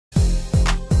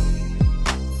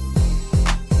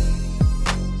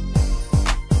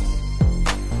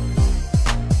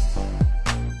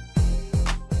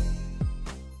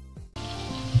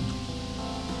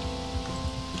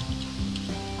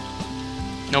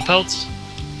No pelts?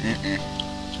 Mm-mm.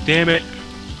 Damn it.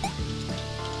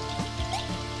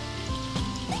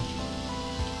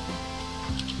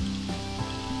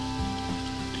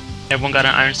 Everyone got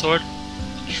an iron sword?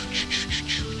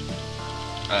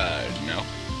 No.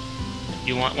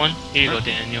 You want one? Here you go,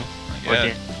 Daniel. Or Yeah.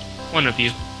 Dan. One of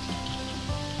you.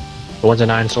 The one's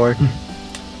an iron sword.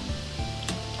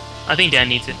 I think Dan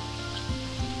needs it.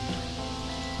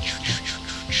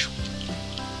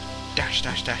 Dash,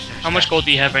 dash, dash, dash. How much gold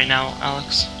do you have right now,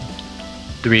 Alex?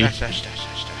 3. Dash, dash, dash,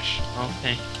 dash, dash.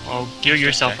 Okay. Well, gear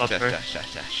yourself dash, up dash, first. dash,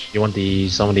 dash, dash. You want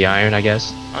some of the iron, I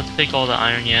guess? I'll take all the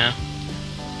iron, yeah.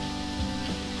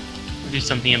 Do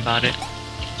something about it.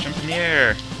 Jump in the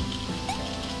air.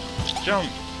 Jump.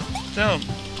 Jump.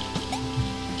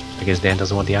 I guess Dan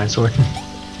doesn't want the iron sword.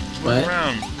 Move What?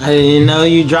 around. I didn't know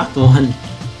you dropped one.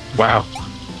 Wow.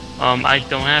 I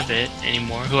don't have it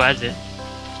anymore. Who has it?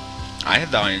 I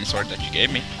have the iron sword that you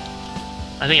gave me.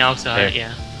 I think Alex had it, There.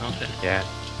 yeah. Okay. Yeah.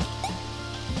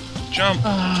 Jump.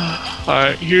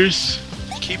 Alright, here's...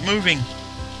 Keep moving.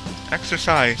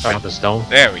 Exercise. I want the stone.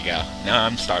 There we go. Now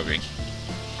I'm starving.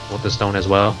 Want the stone as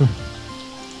well.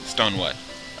 Stone what?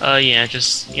 yeah,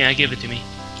 give it to me.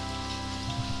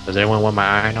 Does anyone want my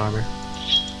iron armor?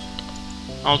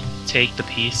 I'll take the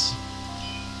piece.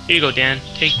 Here you go, Dan.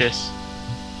 Take this.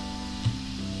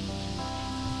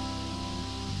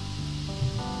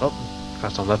 Oh,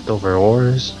 got some leftover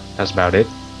ores. That's about it.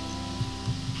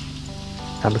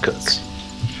 Time to cook.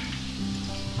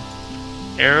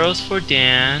 Arrows for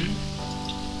Dan.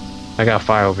 I got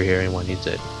fire over here. Anyone needs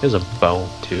it? There's a bone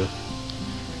too.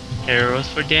 Arrows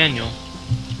for Daniel.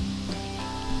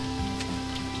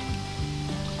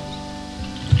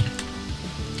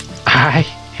 I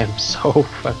am so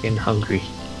fucking hungry.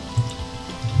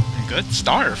 Good.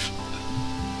 Starve.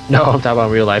 No, I'm talking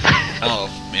about real life. Oh,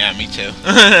 yeah, me too.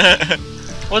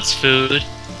 What's food?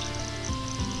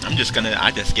 I just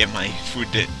get my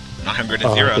food to my hunger to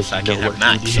Oh, I 0 think so I you can know have what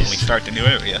max food when is. we start the new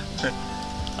area.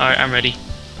 Alright, I'm ready.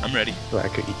 I'm ready. So I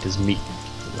could eat this meat.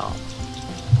 No.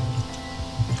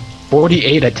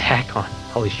 48 attack on.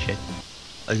 Holy shit.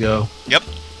 Let's go. Yep.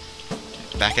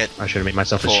 Back at. I should have made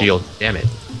myself a Full. shield. Damn it.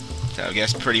 So I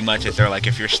guess pretty much if they're like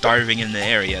if you're starving in the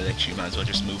area, that you might as well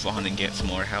just move on and get some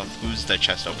more health. Who's the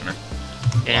chest opener?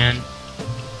 Dan.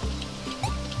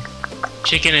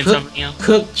 Chicken and Cook- something else.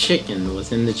 Cooked chicken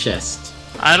was in the chest.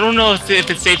 I don't know if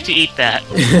it's safe to eat that.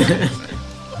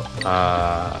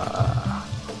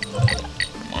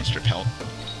 Monster pelt.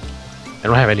 I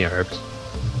don't have any herbs.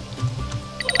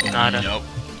 Nada. Nope.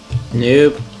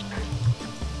 Nope.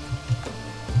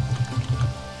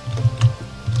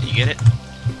 Did you get it?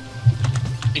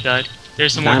 He died.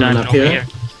 There's some more Diamond diamond up over here?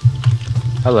 here.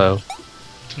 Hello.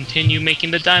 Continue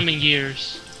making the diamond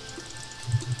gears.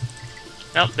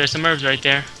 Oh, there's some herbs right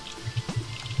there.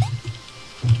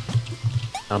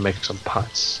 I'll make some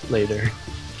pots later.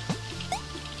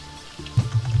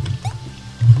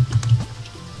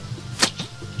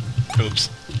 Oops.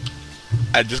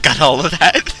 I just got all of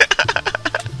that.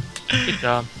 Good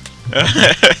job.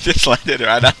 Just landed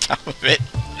right on top of it.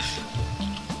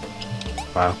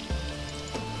 Wow.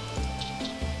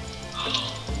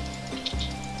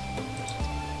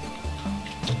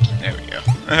 There we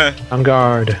go. On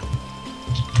guard.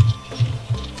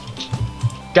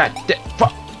 God damn.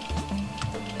 Fuck.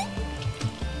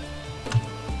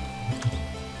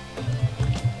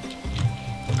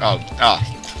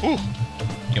 Whew.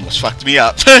 You almost fucked me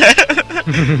up.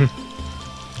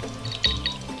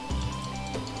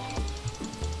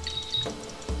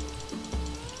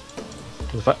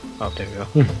 Fuck. Oh, there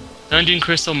we go. Dungeon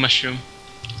crystal mushroom.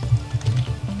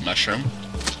 Mushroom.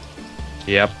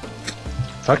 Yep.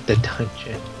 Fuck the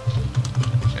dungeon.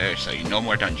 There, so you no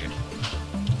more dungeon.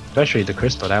 Especially the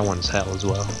crystal. That one's hell as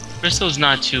well. Crystal's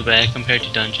not too bad compared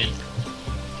to dungeon.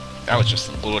 That was just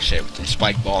some bullshit with some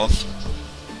spike balls.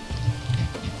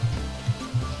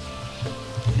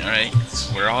 Alright,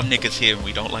 we're all niggas here and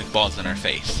we don't like balls in our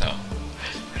face, so...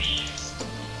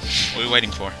 What are we waiting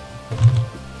for?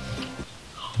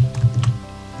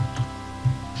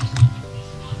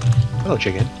 Hello,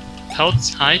 chicken.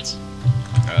 Pelts, hides.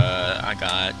 I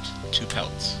got 2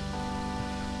 pelts.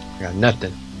 I got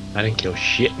nothing. I didn't kill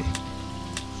shit.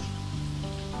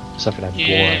 Except for that boar.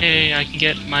 Yay, I can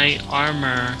get my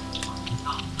armor.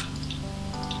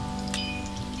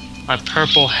 My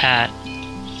purple hat.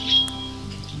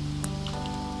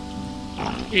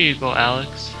 Here you go,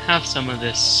 Alex. Have some of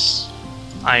this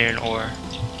iron ore.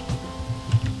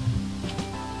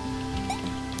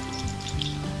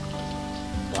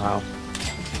 Wow.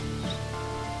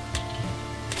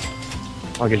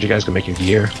 I guess you guys can make your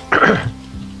gear.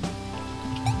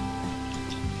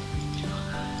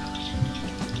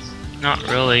 Not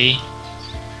really.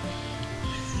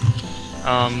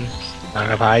 Not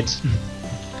enough hides?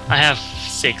 I have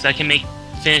 6. I can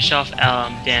finish off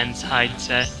Dan's hide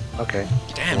set. Okay.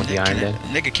 Damn, Want the iron then?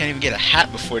 nigga can't even get a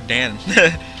hat before Dan.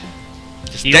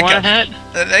 Just Do you deck want a out- hat?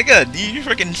 Nigga, you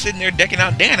freaking sitting there decking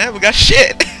out Dan. I haven't got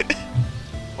shit.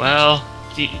 Well,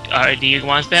 alright, do you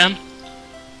want spam?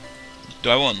 Do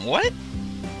I want what?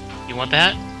 You want the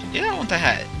hat? Yeah, I want the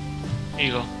hat. Here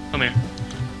you go. Come here.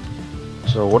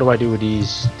 So what do I do with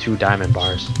these 2 diamond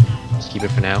bars? Just keep it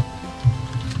for now.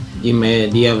 Do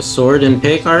you have a sword and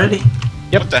pick already?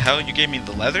 Yep. What the hell? You gave me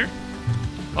the leather?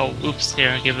 Oh, oops.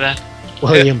 Here, give it back.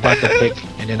 William bought the pick,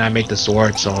 and then I make the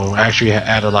sword, so I actually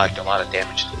added like a lot of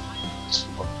damage to it.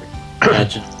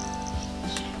 Gotcha.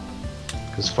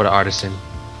 Because for the artisan,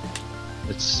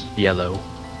 it's yellow.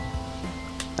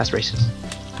 That's racist.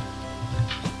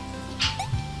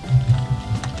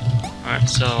 Alright,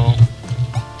 so...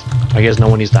 I guess no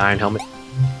one needs the iron helmet.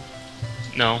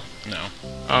 No. No.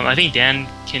 I think Dan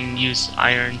can use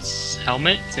Iron's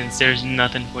helmet, since there's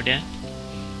nothing for Dan.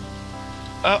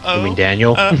 Uh-oh. You mean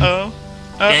Daniel? Uh-oh.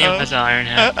 Daniel has an iron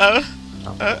hat.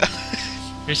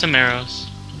 Uh-oh. Here's some arrows.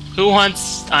 Who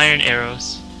wants iron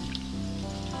arrows?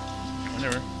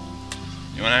 Whatever.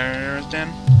 You want iron arrows,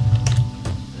 Dan?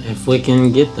 If we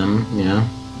can get them, yeah.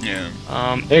 Yeah.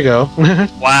 There you go.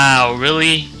 Wow,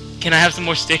 really? Can I have some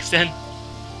more sticks then?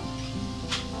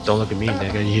 Don't look at me,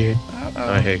 nigga. You.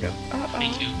 Oh, here you go.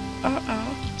 Thank you.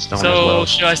 Stone as So, well.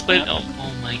 should I split? Oh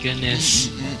my goodness.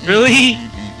 Really?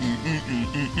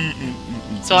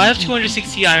 So I have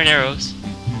 260 iron arrows.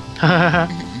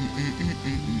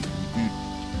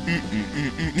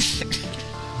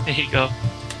 There you go.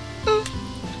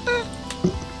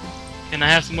 Can I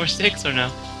have some more sticks or no?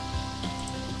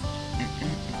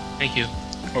 Thank you.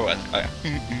 Oh, yeah.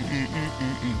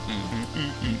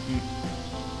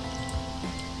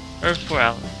 Herb for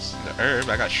Alex. The herb,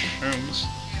 I got shrooms.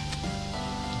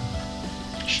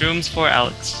 Shrooms for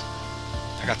Alex.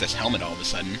 I got this helmet all of a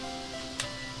sudden.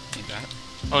 Need that.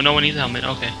 Oh, no one needs a helmet.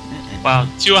 Okay. Wow,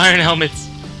 2 iron helmets.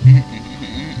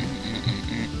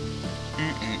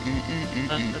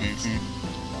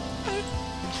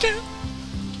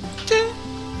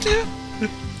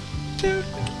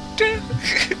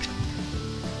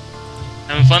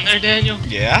 Having fun there, Daniel?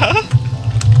 Yeah?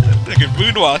 Like a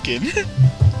moonwalking.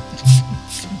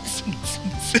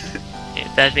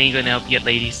 Yeah, that thing gonna help you get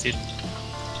ladies, dude.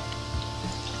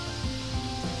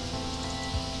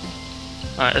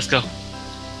 Alright, let's go.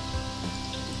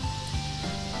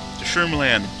 The shroom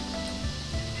land.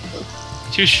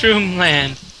 To Shroom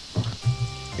Land.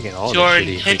 Again, all Your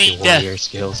the shitty heavy freaking death. warrior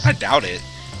skills. I doubt it.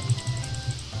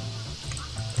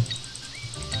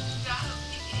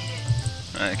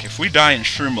 Like, if we die in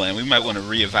Shroomland, we might want to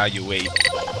reevaluate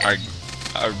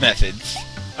our methods.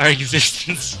 Our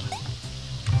existence.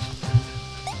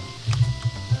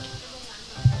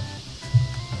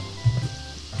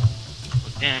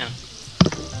 Damn.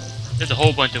 There's a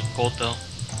whole bunch of gold though.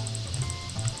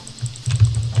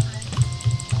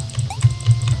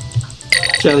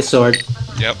 Jelly sword.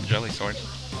 Yep, jelly sword.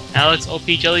 Alex, OP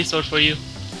jelly sword for you.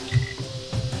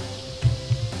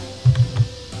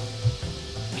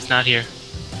 He's not here.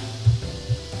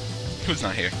 Who's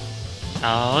not here?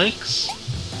 Alex?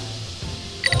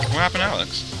 What happened to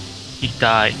Alex? He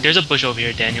died. There's a bush over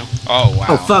here, Daniel. Oh, wow.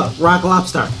 Oh fuck, rock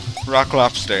lobster. Rock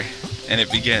lobster. And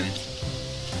it begins.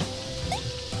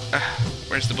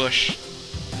 Where's the bush?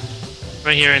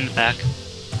 Right here in the back.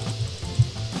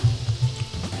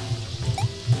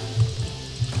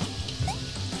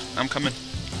 I'm coming.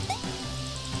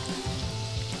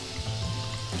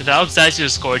 If Alex dies to the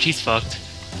scourge, he's fucked.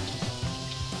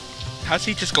 How's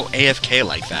he just go AFK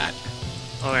like that?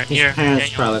 Alright, His here. parents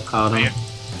Daniel. probably called him. Right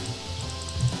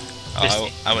Oh,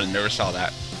 I would have never saw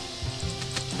that.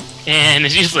 And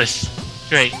it's useless.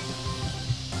 Great.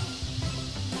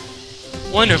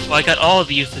 Wonderful, I got all of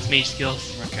the useless mage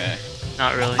skills. Okay.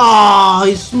 Not really. Oh,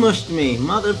 he smushed me,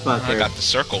 motherfucker. I got the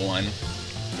circle one. The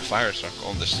fire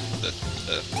circle. The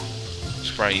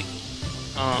sprite.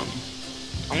 I'm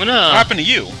What gonna happened to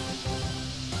you?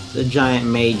 The giant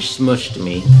mage smushed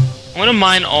me. I'm gonna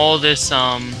mine all this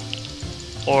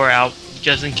ore out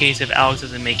just in case if Alex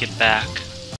doesn't make it back.